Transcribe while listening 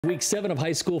Week 7 of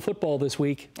high school football this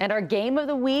week. And our game of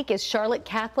the week is Charlotte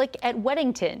Catholic at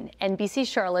Weddington. NBC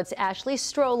Charlotte's Ashley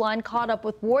Stroline caught up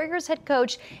with Warriors head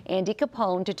coach Andy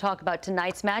Capone to talk about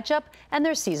tonight's matchup and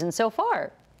their season so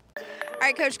far. All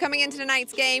right, Coach, coming into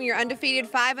tonight's game, you're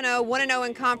undefeated, 5-0, 1-0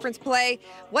 in conference play.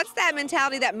 What's that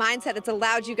mentality, that mindset that's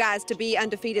allowed you guys to be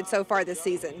undefeated so far this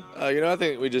season? I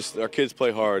think our kids play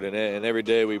hard, and every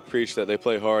day we preach that they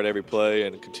play hard every play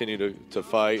and continue to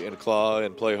fight and claw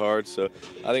and play hard. So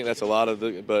I think that's a lot of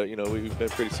but we've been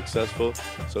pretty successful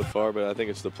so far, but I think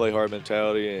it's the play hard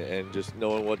mentality and just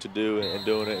knowing what to do and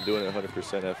doing it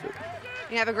 100% effort.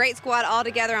 You have a great squad all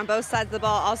together on both sides of the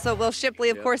ball. Also, Will Shipley,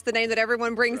 of course, the name that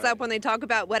everyone brings up when they talk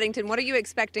about Weddington. What are you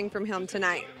expecting from him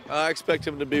tonight? I expect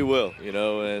him to be Will,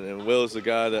 and Will is the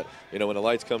guy that, when the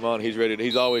lights come on,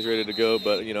 he's always ready to go.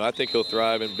 But, I think he'll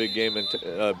thrive in big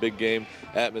game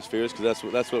atmospheres because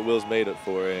that's what Will's made it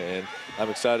for. And I'm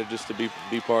excited just to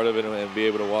be part of it and be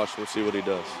able to watch and see what he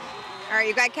does. All right,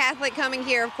 you've got Catholic coming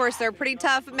here. Of course, they're a pretty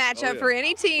tough matchup for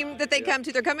any team that they come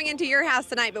to. They're coming into your house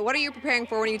tonight, but what are you preparing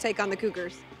for when you take on the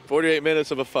Cougars? 48 minutes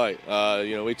of a fight.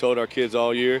 We told our kids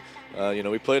all year.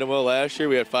 We played them well last year.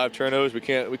 We had 5 turnovers. We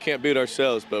can't beat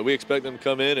ourselves, but we expect them to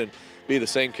come in and be the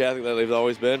same Catholic that they've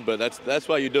always been. But that's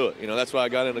why you do it. That's why I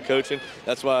got into coaching.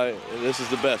 That's why this is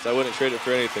the best. I wouldn't trade it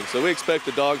for anything. So we expect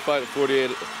a dogfight at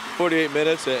 48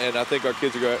 minutes, and I think our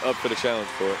kids are up for the challenge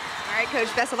for it. All right,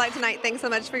 Coach, best of luck tonight. Thanks so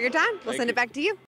much for your time. We'll send it back to you.